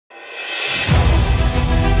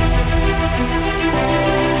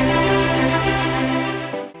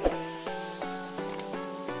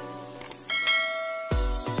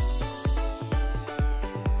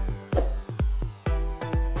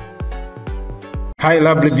Hi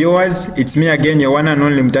lovely viewers, it's me again, your one and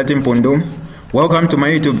only Mutati Mpundu. Welcome to my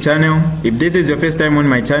YouTube channel. If this is your first time on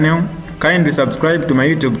my channel, kindly subscribe to my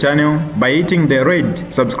YouTube channel by hitting the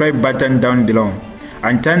red subscribe button down below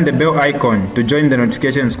and turn the bell icon to join the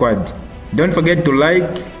notification squad. Don't forget to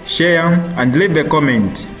like, share and leave a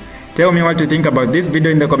comment. Tell me what you think about this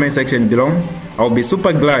video in the comment section below. I'll be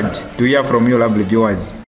super glad to hear from you lovely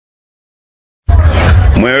viewers.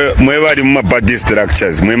 Mwebali muma party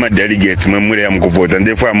structures, mwema delegates, mwemure ya mkuvota,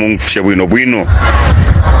 ndefu ya mungfusha bwino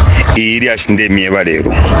iri ashinde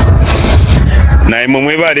mwebalero. Na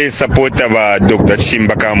mwebali supporta ba Dr.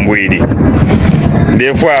 Chimba Kambwiri.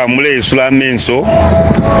 Ndefu ya mule isula menso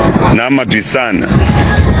na amatuisana.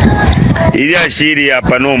 Iri ashiri ya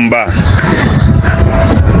panomba,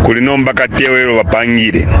 kulinomba katewero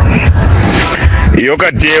wapangire. Iyo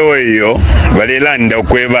katewo iyo balelanda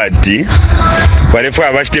okwebati balefu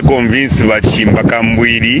abashite convince bachimba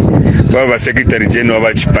Kambwiri baba secretary general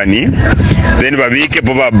bachipani then babike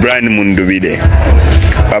po ba brand Mundubire.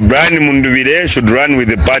 Ba brand Mundubire should run with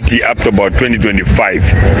the party up to about 2025.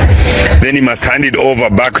 Then he must hand it over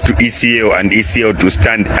back to ECL and ECL to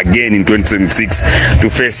stand again in 2026 to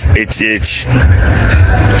face HH.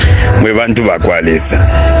 Mwebantu bakwalesa.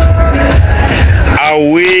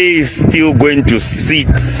 Are we still going to sit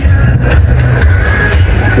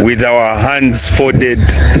with our hands folded,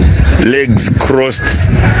 legs crossed,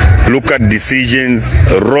 look at decisions,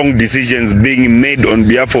 wrong decisions being made on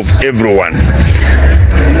behalf of everyone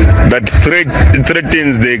that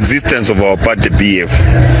threatens the existence of our party PF?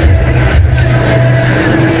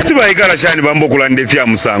 Tubaikala shani bambo kulandefia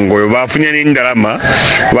musango yo bafunya n'indalama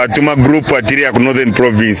batuma group atiri ya Northern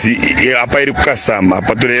Province apa iri kukasama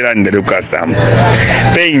apa turera ndere kukasama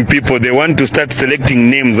paying people. They want to start selecting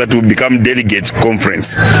names that will become delegates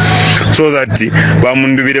conference so that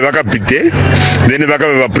bamundubire bakapite then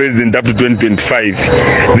bakabe president up to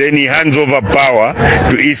 2025 then he hands over power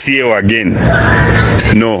to ECA again.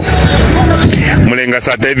 No, Mulenga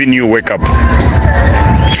Sata, even you wake up.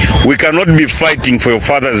 We cannot be fighting for your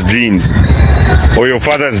father's dreams or your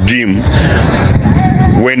father's dream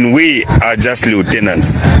when we are just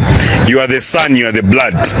lieutenants. You are the son, you are the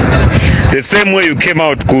blood. The same way you came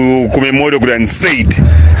out Kumemoro and said,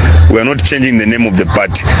 we are not changing the name of the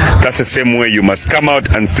party. That's the same way you must come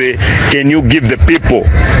out and say, can you give the people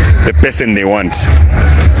the person they want?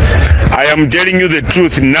 I am telling you the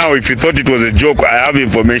truth now. If you thought it was a joke, I have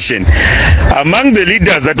information. Among the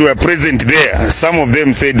leaders that were present there, some of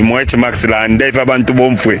them said Mwache Maxila and Daifa Bantu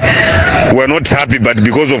Bomfwe were not happy, but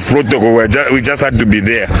because of protocol, we just had to be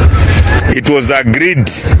there. It was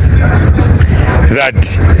agreed that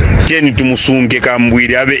Ken Tumusunke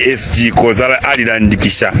Kambwiri have SG kozala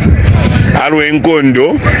alilandikisha alwe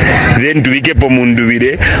enkondo then tuwike po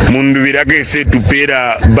Mundubire ake se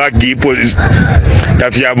tupera bagi ipo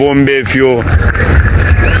tafia bombe fyo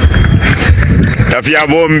tafia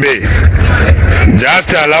bombe.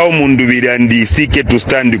 Just allow Mundubire and the CK to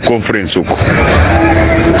stand the conference uko.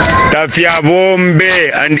 Tafia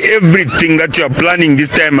bombe and everything that you are planning this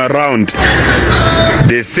time around,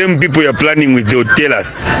 the same people you are planning with, they will tell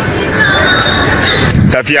us.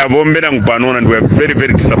 Tafia bombe na ngupanona, and we are very,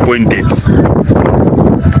 very disappointed.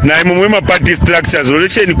 Na imumwema party structures,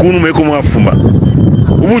 relation kunu meko mwafuma.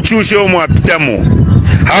 Ubuchushe omu apitamo.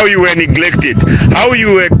 How you were neglected, how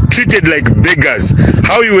you were treated like beggars,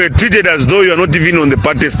 how you were treated as though you are not even on the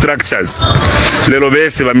party structures. Lelo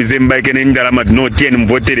bese ba mizemba ikene ngalama no tieni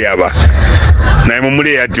mvotere aba. Na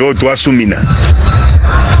imumule ya tiyo tuwasumina.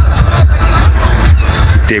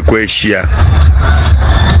 Tekweshia.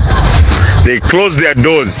 They closed their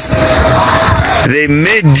doors. They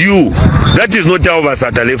made you. That is not how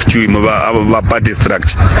Vasata left you in our party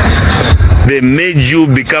structure. They made you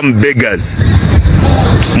become beggars.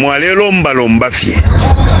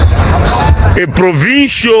 A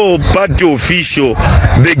provincial party official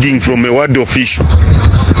begging from a ward official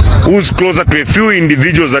who's closer to a few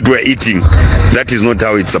individuals that were eating. That is not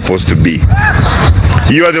how it's supposed to be.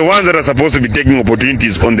 You are the ones that are supposed to be taking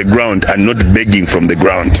opportunities on the ground and not begging from the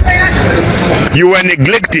ground. You were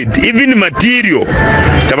neglected, even material.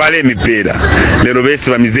 Tabale mipera. Lero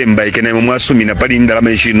bese bamizemba ikena mwasumi na pali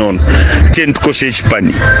ndalama ishinono. Tien tukoshe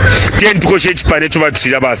chipani. Tien tukoshe chipani tuwa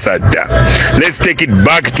tushiraba asada. Let's take it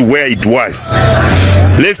back to where it was.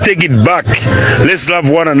 Let's take it back. Let's love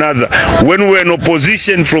one another. When we were in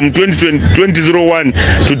opposition from 2001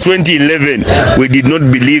 to 2011, we did not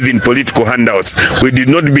believe in political handouts. We did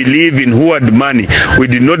not believe in who had money. We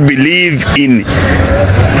did not believe in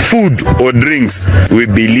food or drinks. We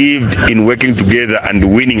believed in working together and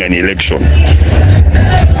winning an election.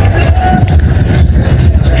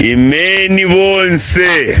 imeni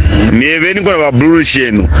bonse nieveni kwa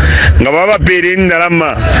babulushenu nga baba pere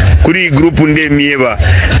ndalama kuri group ndemieba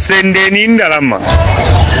sendeni ndalama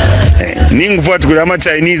ningufuata kuri ama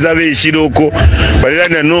Chinese abe shiroko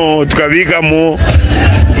balenda no tukabika mu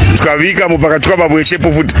paka tukababweshe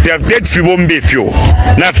pofuti taftet fibombe fyo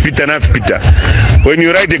nafipita when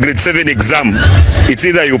you write a grade 7 exam it's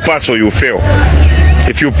either you pass or you fail.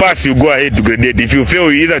 If you pass, you go ahead to grade 8. If you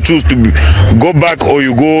fail, you either choose to go back or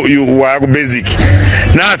you work basic.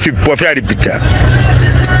 Now if you prefer repeater,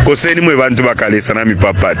 koseni mwe bantu bakalesa na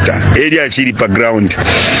mipapata area chiri pa ground.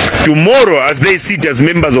 Tomorrow, as they sit as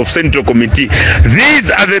members of Central Committee,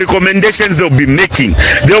 these are the recommendations they'll be making.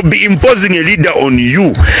 They'll be imposing a leader on you,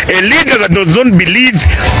 a leader that does not believe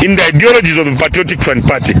in the ideologies of the Patriotic Front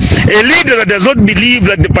Party, a leader that does not believe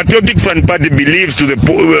that the Patriotic Front Party belongs to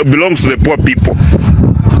the poor people.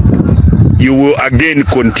 You will again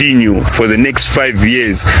continue for the next 5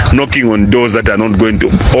 years knocking on doors that are not going to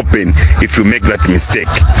open if you make that mistake.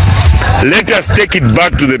 Let us take it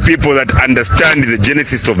back to the people that understand the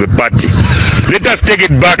genesis of the party. Let us take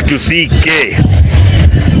it back to CK.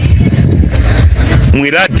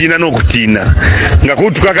 Mwiratina no kutina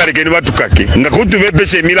ngakutu kakalekeni batukake ngakutu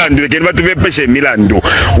bepeshe milandu lekeni batu bepeshe milandu.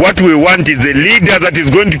 What we want is a leader that is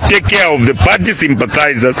going to take care of the party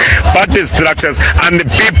sympathizers, party structures, and the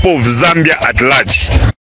people of Zambia at large.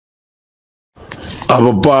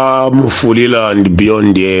 Abapa mufulila and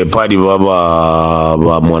beyond the party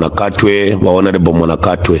baba mwanakatwe honorable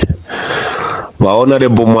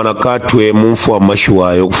mwanakatwe mumfu wa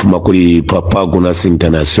mashuwa yokufuma kuri papa Gunas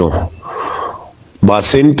International. Ba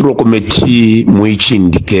Central Committee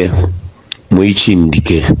muichindike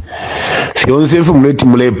fyonse fumuleti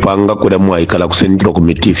mulepanga kuda mwaikala ku Central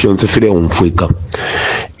Committee fyonse file umfwika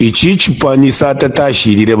ichi pani sata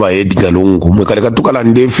tashirire ba Edgar Lungu mwekaleka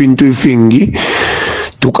tukalande fintu ifingi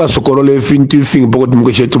tukasokolole fintu ifingi poko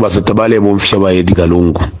tumukeshetu basata bale bomfisha ba Edgar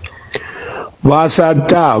Lungu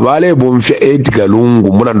basata bale bomfisha Edgar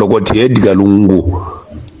Lungu muna ndokoti Edgar Lungu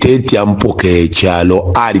teti ampoke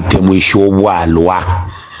chalo arite mwisho walwa.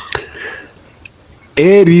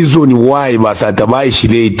 Reason why basata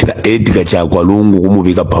baishile Edgar chakwa Lungu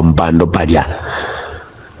kumubika pampando palya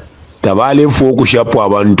tabale fokushapo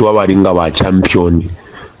abantu abalinga ba champion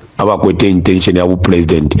abakwete intention ya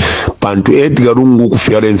president pantu Edgar Lungu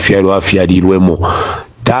kufyala enfyalo afyalirwemo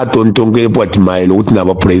tato ntongere pwati mailo kuti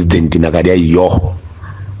naba president nakalia yo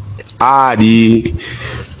ali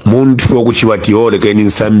muntu fokuchibati ole keni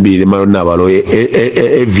nsambile malona balo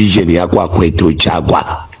vision yakwa kweto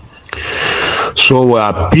chakwa. So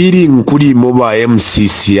appealing kuli moba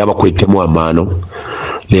MCC abakwete mu amano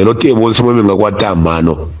lero tebonse mwe ngakwata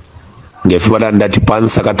amano ngefibala ndati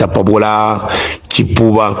pansa katapabola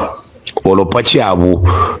chipuba olopachi abu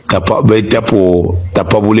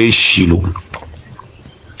tapabule shilu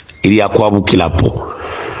ili akwabu kilapo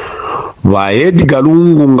ba Edgar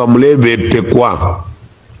Lungu ngamulebe pekwa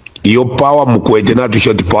iyo power mukwete na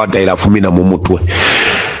tushoti power taila fumina mumutwe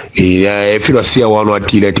efiro sia wano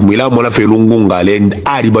atile ati mwila mwana fe Lungu ngalenda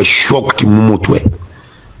ali ba shocked mumutwe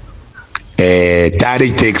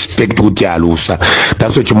tari te expect kuti alusa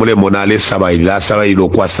taso chimule monale saba ilo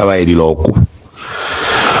kwa saba ililoku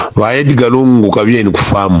ba Edgar Lungu kabye ni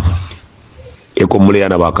kufamu eko mule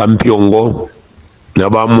yana ba kampiongo na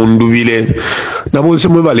ba mundu vile na bonse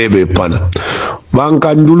mwe balebe pana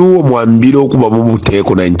bankanduluwo mwambilo kuba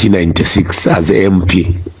mubuteko 1996 as MP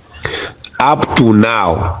up to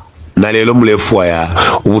now na lelo mulefu ya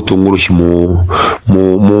ubutungurushi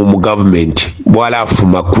mu government bwala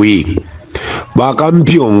afuma kwi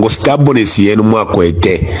bakampiongo stubbornness yenu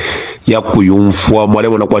mwakwete ya kuyumfwa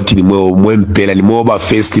mwalemo na kwati mwe mpela ni mwe ba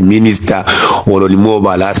first minister olo ni mwe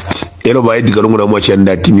ba last elo ba Edgar Lungu na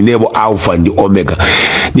mwachanda timi nebo alpha and omega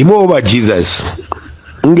ni mwe ba Jesus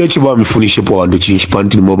ngechi ba mifunishe po wando chinchi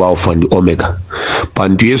panti ni mwe ba alpha and omega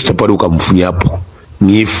pantu yesu taparuka mfunyapo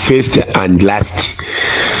ni first and last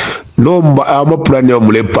no ama plan ya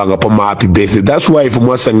mulepanga pa happy birthday. That's why if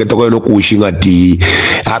mwasangeta kwa no kuwishinga ti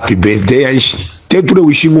happy birthday and tetule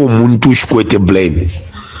wishinga umuntu shikwete blame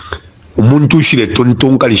umuntu shile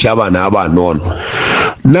tontonka lishabana abanono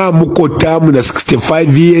na mukotamu na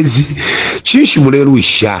 65 years chishi mulelu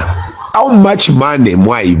isha how much money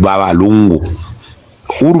mwaiba Lungu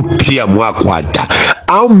urupia mwakwata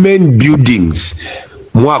how many buildings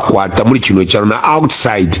mwakwata muri kino cyaro na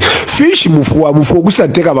outside fish mufuwa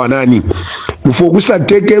kusateka banani mufuwa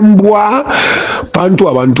kusateka mbwa pantu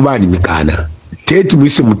abantu bani mikana tete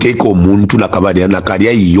mwise muteka omuntu nakabali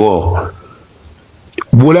nakalia iyo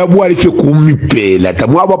bulabu alife kumipela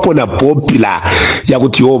tamwaba pona popular ya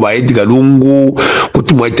kuti oba Edgar Lungu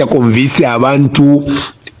kuti mwaita convince abantu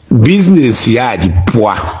business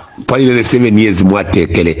yalipwa palile 7 years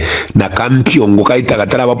mwatekele na kampiongo kaita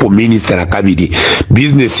katala bapo minister na kabiri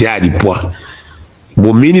business yalipwa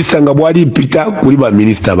bo minister nga bwali pita kuli ba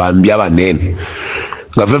minister bambya banene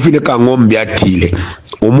nga fefine ka ngombe atile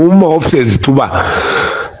umuma offices tuba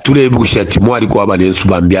tulebusha timwali kwa banensu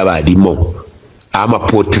bambya balimo ama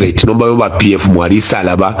portrait nomba ba PF mwali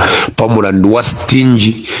salaba pamulandu wa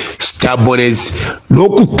stingy stubbornness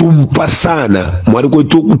nokutumpa sana mwali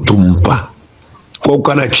kwetu kutumpa kwa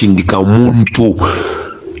ukana chindika muntu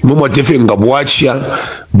mumwa tefe nga bwachia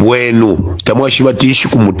bwenu tamwa shibatishi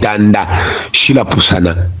kumutanda shila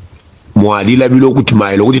pusana mwalila bilo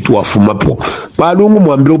kutimailo kuti tuwafumapo balungu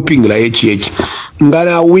mwambilo upingila HH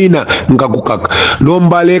ngana wina ngakukaka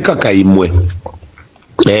lomba aleka kaimwe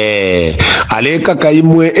aleka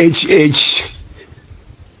kaimwe HH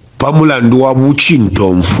pamulandu wa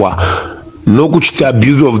buchinto mfwa nokuchita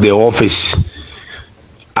abuse of the office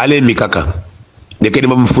ale mikaka nekeni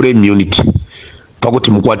bamufure immunity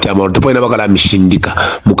pakuti mukwate amano tupoina bakala mishindika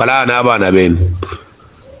mukala na abana benu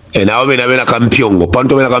nawo bena kampiongo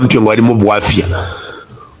panto bena kampiongo ali mu bwafya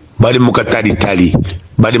bali mukatali tali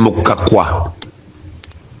bali mukakwa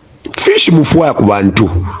fish mufwa ku bantu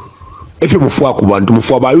efe mufwa ku bantu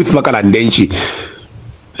mufwa ba youth bakala ndenchi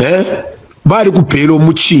bali kupelo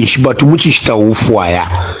muchinshi batu muchinshi ta ufwaya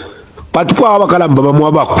batu kwa bakala mbaba mu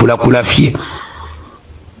abakula kula fye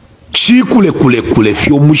kule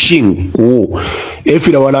fyo mushinku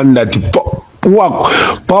efira walanda tipo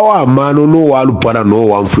pawa mano no walupana no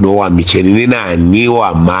wamfu no wa micheni nina ni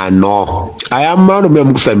wa mano aya mano me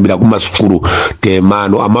mukusambira ku masukuru te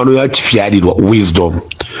mano amano ya chifyalirwa wisdom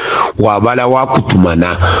wabala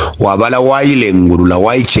wakutumana wabala wailengurula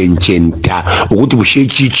waichenchenta ukuthi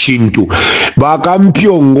bushechi chintu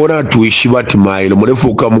bakampyongona tuishi bati mailo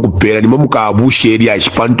mulefuka mukupera nimwe mukabushe eri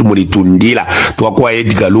achipantu mulitundila twakwa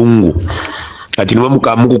Edgar Lungu ati nimwe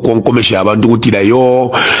mukukonkomesha abantu kutira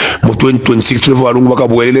yo mu 2026 tulefu balungu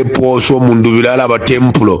bakabwelele poso mundu bilala ba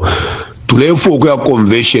templo tulefu okuya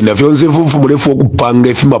convention na fyonse fufu mulefu okupanga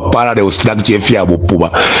efima parallel structure efya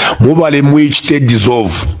bupuba mubale muichite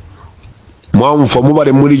dissolve mwamfa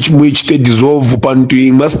mubale muichite dissolve pantu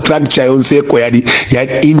ima structure yonse ko yali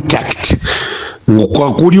intact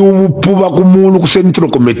ngokwa kuli ubupuba kumulu ku central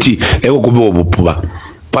committee eko kubo ubupuba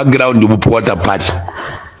background ubupuba ta party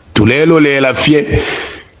tulelo lela fye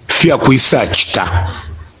kuisachita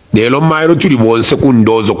lelo mairo tuli bonse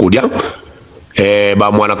kundozo kudya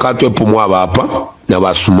ba mwana katwe pomwa bapa na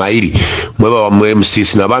basumairi mweba ba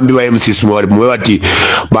MCC na bambi ba MCC mweba ti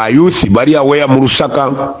ba youth bali aware mu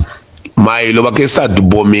Lusaka mailo bakesa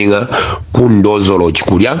dubominga kundozo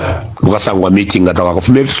lochikulya ukasangwa meeting ataka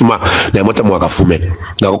kufume fisuma na mota mwakafume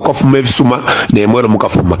na kufume fisuma na mwero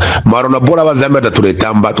mukafuma maro na bora bazamba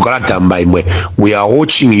tatuletamba tukalatamba imwe we are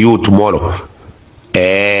watching you tomorrow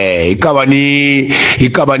ikaba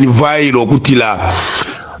ni viral kutila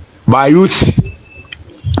ba youth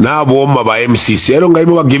na bomba ba MCC ero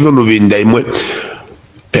ngaimo ba give no binda imwe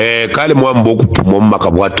kale mwambo kupuma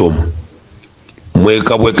makabwato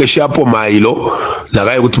mweka bwekesha hapo mailo na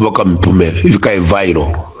gaye kutuboka mpume ifika viral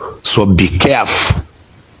so be careful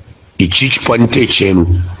ichichipante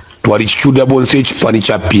chenu twalichichuda bonse chipani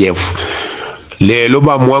cha PF lelo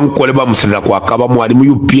ba mwankole ba musira kwa kaba mwali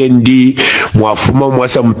mu UPND mwafuma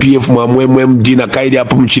mwasa MPF mwamwe MD na kaidi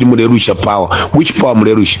hapo mchini mulerusha power which power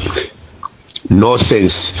mulerusha no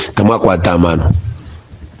sense tamwa kwa tamano.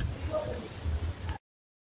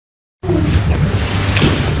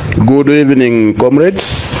 Good evening,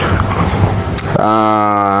 comrades.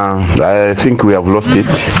 I think we have lost it.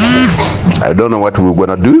 I don't know what we're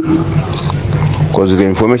gonna do because the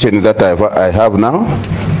information that I have now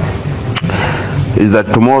is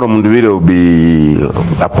that tomorrow Munduvire will be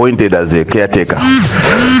appointed as a caretaker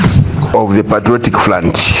of the patriotic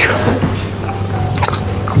front.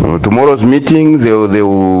 Tomorrow's meeting, they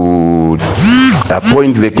will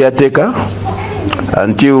appoint the caretaker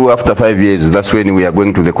until after 5 years. That's when we are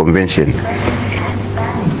going to the convention.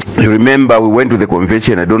 You remember we went to the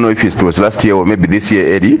convention, I don't know if it was last year or maybe this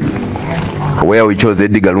year, Eddie, where we chose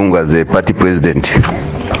Edgar Lungu as a party president.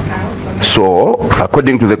 So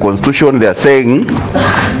according to the constitution, they are saying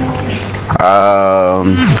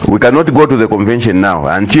we cannot go to the convention now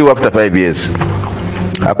until after 5 years,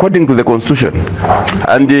 according to the constitution.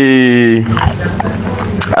 And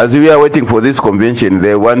as we are waiting for this convention,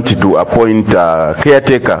 they want to appoint a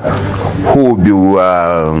caretaker who will be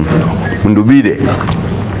Mundubide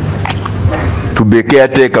to be a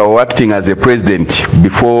caretaker or acting as a president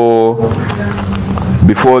before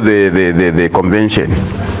the convention.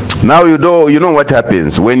 Now you know what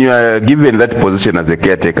happens when you are given that position as a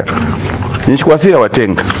caretaker. Nchikwasira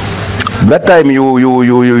watenga. That time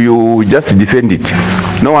you just defend it.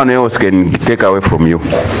 No one else can take away from you.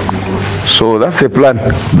 So that's the plan.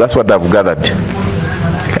 That's what I've gathered.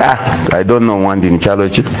 I don't know one in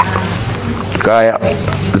Chalochi. Kaya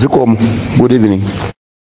Zukom, good evening.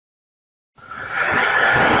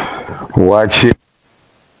 Watch it.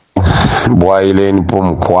 Boilen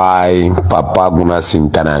Pumquai, Papa Gunas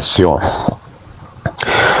International.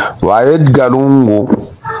 Wa Edgar Lungu,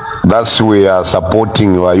 that's we are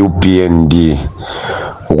supporting wa UPND.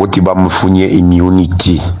 Ukuthi bamfunye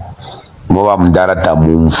immunity. Moba mdarata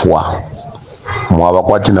mumfwa. Mwaba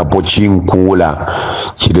kwati na pochinkula.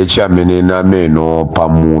 Chirecha menena meno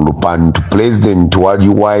pamulu pantu. President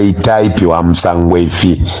wali type wa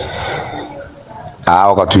msangwefi.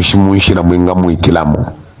 Wakatuishimuishi na mwinga muitilamu.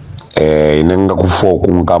 Inenga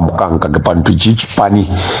kufoku nkamkanka kepantu chichipani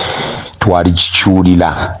tuwari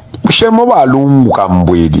chichulila mshemo balungu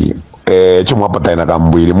kambwili chomwapata ina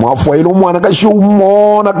kambwili mwafuwa ilo mwana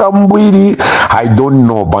kashumo na kambwili I don't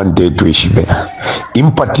know bante tuishibe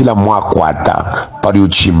impatila mwakwata pari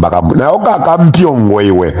uchimba kambwili na yoka kampiongo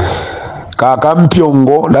iwe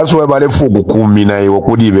kampiongo that's why bale fuku kumi na iwe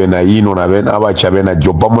kudibe na ino na bena abachabe na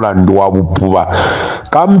jopa mulandu wa bupuba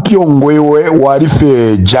kampiongo iwe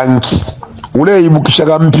warife janki ule ibukisha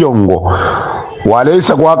kampiongo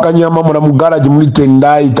walesa kwa kanyama muna mugaraji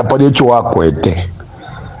mulitendai tapadi echo wakwete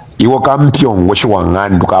iwo kampiongo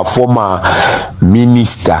shiwangandu ka former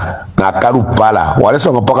minister na karupala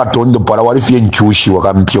walesa ngapaka tondo pala warifie nchushi wa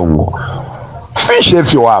kampiongo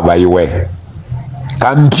fishefi waba iwe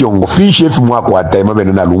kampiongo fishefi mwako ataima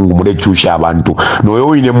bene na lungu mule chusha abantu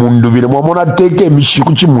noyo ine mundu bile mwamona teke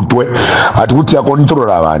mishiku chimutwe atukuti ya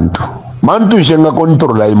kontrola abantu mantu nshenga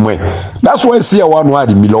kontrola imwe that's why siya wanu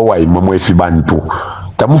ali milowa imwe mwefi bantu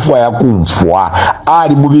tamufuwa ya kumfuwa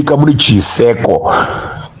ali mubika muli chiseko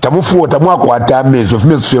tamufuwa tamuwa atamezo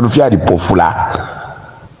fimezo fiyonu fiyari pofula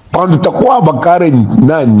pandu takuwa bakare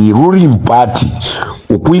nani ruling party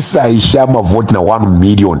ukuisa ishama vote na 1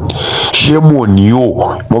 million shame on you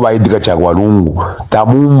moba Edgar Lungu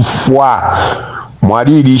tamumfuwa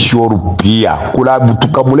mwalili ishoro pia kulabu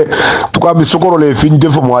tukamule tukamisokoro le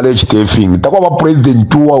findefo mwale chitefing takwa ba president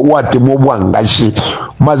tuwa wate mobwangashi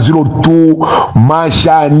maziro tu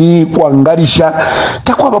mashani kuangarisha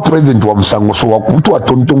takwa ba president wa msango so wakutu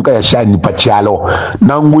atontonka ya shani pachalo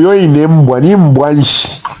nangu yo inembwa ni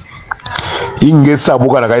mbwanshi ingesa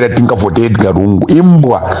buka nakaida tinka fote Edgar Lungu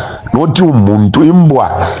imbwa noti umuntu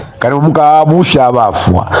imbwa kana muka abusha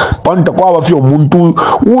abafwa panta kwa abafyo umuntu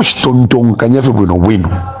ushtontonka nyafe bwino bwino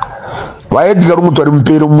wa Edgar Lungu twali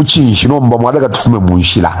mpero muchinshi nomba mwadaga tufume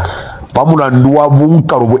munshila pamula nduwa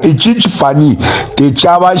bunkarobo echichipani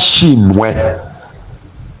techabashinwe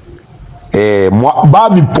ba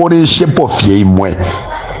mipone shepo fye imwe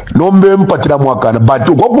nombe mpatira mwakana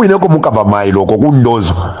but kwakuineko mukava mailo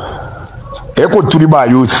kundozo eko tuli ba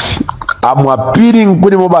youth I'm appealing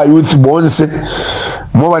kuni mo ba youth bonse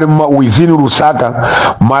mo bali within Lusaka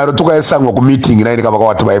mairo tuka esangwa ku meeting na ndika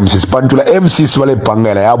bakawatu ba MCs pantula MCs wale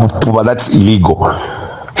pangela yabu puba that's illegal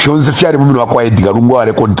shonze fyari mumino wakwa Edgar Lungu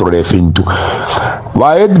wale control efintu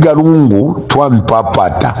wa Edgar Lungu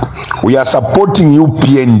twampapata we are supporting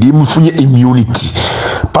UPND mfunye immunity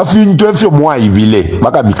pafintu efyo mwaibile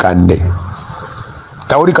baka mikande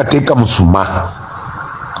tauri kateka musuma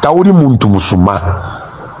tauri muntu musuma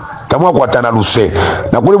tamwa kwa tana luse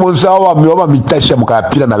na kule monsawa miwaba mitasha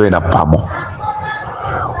mukapila na wena pamo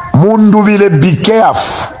mundu vile be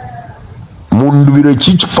careful mundu vile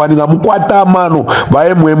chichipani na mkwata amano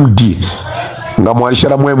ba MMD nga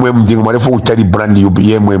mwalishara MMD nga mwalefu utali brand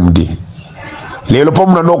MMD lelo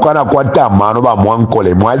pamuna noka na kwata amano ba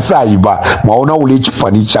mwankole mwasaiba mwaona ule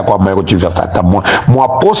chipani cha kwa maiko chivya sata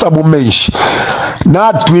mwaposa mumenshi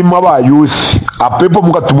na tuima ba youth apepo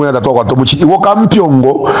muka tumwena tatuwa kwa tobuchi iwo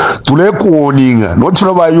kampiongo tule kuoninga no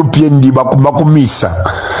tuna ba UPND bakumisa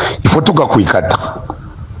ifotuka kuikata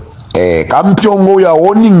kampiongo ya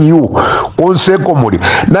owning you konseko muri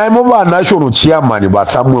na imo ba national chairman ba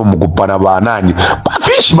Samuel mukupana ba nani ba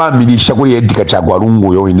fish ba milisha kuri Edgar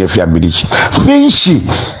Lungu yo inefi milisha fish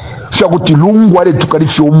kuti Lungu ale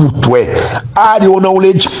tukalifyo umutwe ali ona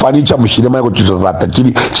ule chipani cha Hichilema yako chizozata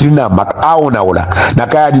chili na maka aona ola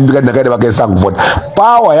nakaya ndika nakaya bakesa nguvota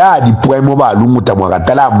power ya diplomo ba Lungu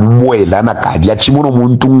tamwakatala mwela nakadi ya chimono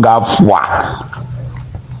muntu ngafwa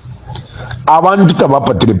abantu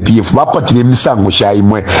tabapatire PF bapatire misango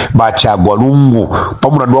shaimwe bachagwa Lungu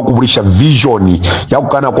pamuna ndo kubulisha vision ya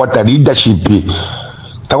kukana kwa leadership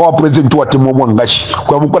takwa president wa temo mwangashi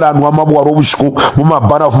kwa mukora anu amabu wa robushiku muma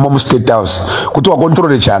bana of mama state house kutoa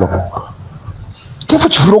control chalo kefu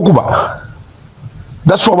chifuro kuba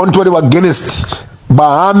That's why abantu bali against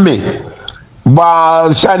baame ba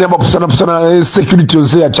shani abapusana security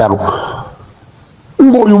yonse ya charo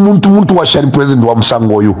ngoyu muntu wa shani president wa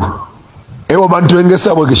Musango oyu ewo bantu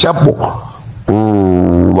engesa bwe kishapo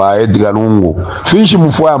ba Edgar Lungu finshi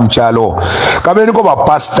mufwa mchalo kabeni ko ba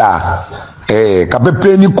pastor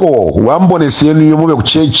kapepeni ko wambone siyeni yomube ku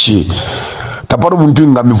church taparo muntu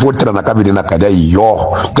ngamivotera na kabiri na kadai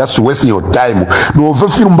yo just wasting your time no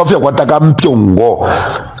fefiro mbafya kwataka mpyongo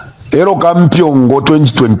ero kampyongo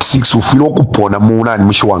 2026 ufilo kupona munani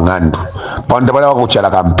mwishi wangandu panda pala wako chala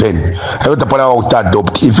campaign ayo tapala wako ta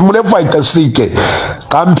adopt if mule fight sike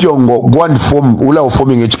kampyongo go and form ula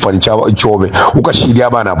forming echipani chobe ukashiri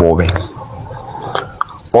abana bobe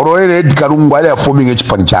oroere Edgar Lungu ale forming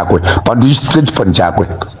echipani chakwe pandu echipani chakwe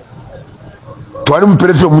twali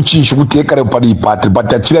mperefyo muchinshi kutekare pali ipatri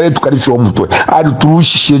but achirare tukarifyo mutwe ari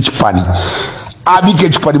turushishe echipani abike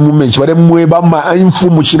chipani mumechi bare mweba ama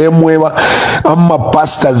infumu chire mweba ama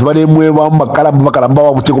pastors bare mweba ama kalamba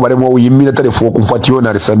wa muteko bare mwa uyimira telefo kumfatiyo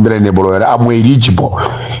na resambira ne bolo amwe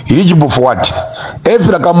eligible for what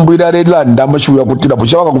efira kambwira redland amashu ya kutira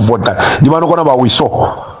bushaka kuvota ndimano kona ba wiso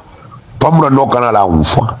pamura nokana la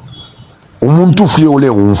umfa umuntu fiye ule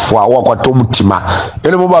umfa wakwato mutima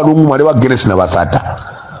ele mo balungu male ba Guinness na basata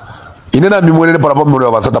inena mimwelele pala pamwe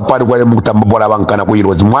wa basata pali kwa mukutamba bola bankana ku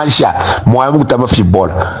irozi mwasha mwa mukutamba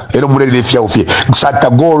football elo mulele fya ufye kusata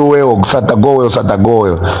golo wewe sata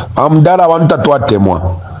goyo amdala abantu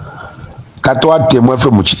tatwatemwa fe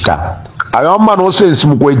muchita ayo amma no sense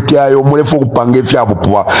mukwetya ayo mulefu kupanga fya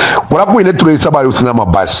bupwa kula kuine tulesa bali usina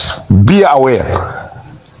mabasi be aware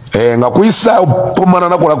ngakuisa pomana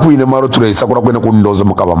na kula kuine maro tulesa kula kuine kundozo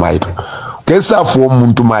mukaba maito kesa fo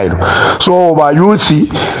muntu maito so ba youth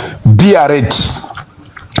be alert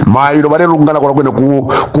mairo bare lungana kula kuine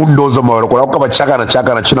kundozo mairo kula kaba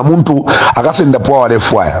chaka na china muntu akasenda poa wale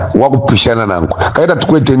fwaya wakupishana nangu kaita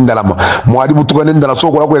tukwete ndalama mwalimu tukane ndala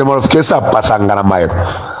so kula kuine maro kesa pasangana mairo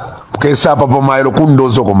kesa papa mairo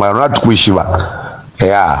kundozo ko mairo natukuishiba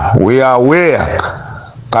we are aware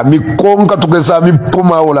kamikonga tukesa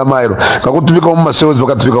mipoma ola mairo kakutubika mu maseozi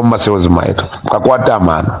bakatubika mu maseozi mairo kakwata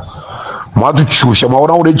amana mwatu chusha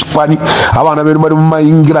mwaona ule chipani abana benu bari mu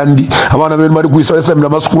England abana benu bari kuisalesa mira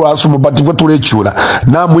masukuru asuma bativwe tule chula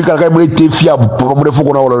na mwika kai mule tefia bupo mule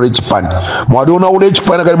fuko na ule chipani mwadi ona ule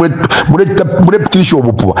chipani kai mule ptisho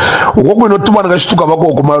bupo ukoko ino tuma ngashituka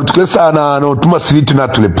bakoko mairo tukesa na no tuma siliti na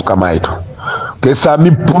tulepuka mairo kesa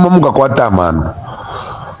mipoma mukakwata amana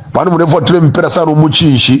pano murefu tule mpera sana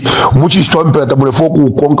umuchinshi twa mpera tamurefu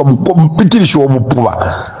kukonka mpitirisho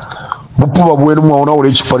obupuba bupuba bwenu mwaona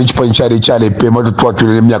ule chipani chale pema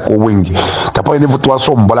twatulele myako wengi tapa inefu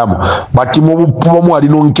twasombolamu bati mu bupuba mwali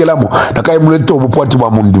nonkelamo nakai mulete obupuba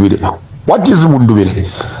tibwa mundubire what is mundubire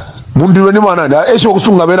ni manana esho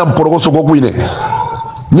kusunga bena mporokoso kokwine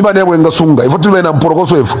niba nebwe ngasunga ifo tule na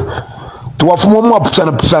mporokoso efu tuwafumo mwa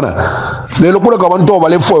pusana lelo kula kabantu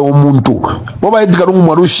balefo omuntu boba Edgar Lungu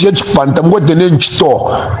marushi chipanta ngote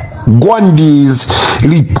nenchito gwandis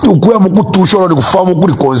ukuya mukutushoro ni kufamu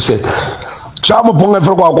kuri konse chama ponga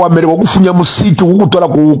fero kwa America kufunya musitu kukutola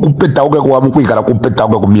kupeta uke kwa mukwikala kupeta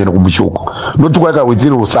uke kumiyena kumushuko notukweka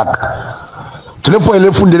within Lusaka telefo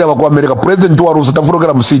elefundira kwa America president wa Rusa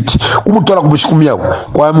tafurokera musiti kumutola kumushikumia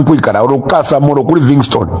kwa mukwikala urukasa moro kuri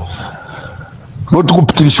Livingston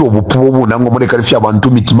notukupitirisha obupubu nango muleka lifya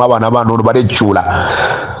abantu mitima abana bano bare chula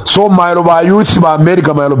so mailo ba youth ba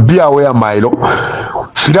America mailo be aware mailo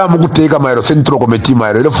filamu kuteka mailo central committee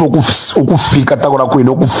mailo elefo ukufika takola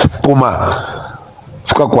kwino ukufuma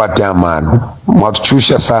fuka kwate amano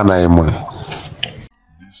mwatuchusha sana emwe.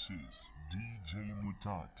 This is DJ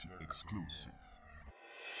Mutati exclusive.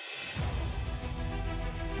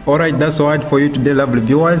 Alright, that's all for you today, lovely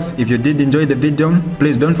viewers. If you did enjoy the video,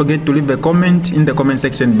 please don't forget to leave a comment in the comment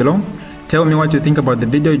section below. Tell me what you think about the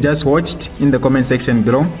video you just watched in the comment section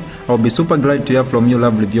below. I'll be super glad to hear from you,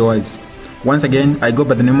 lovely viewers. Once again, I go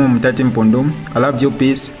by the name of Mutati Mpundu. I love you,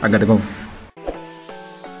 peace, I gotta go.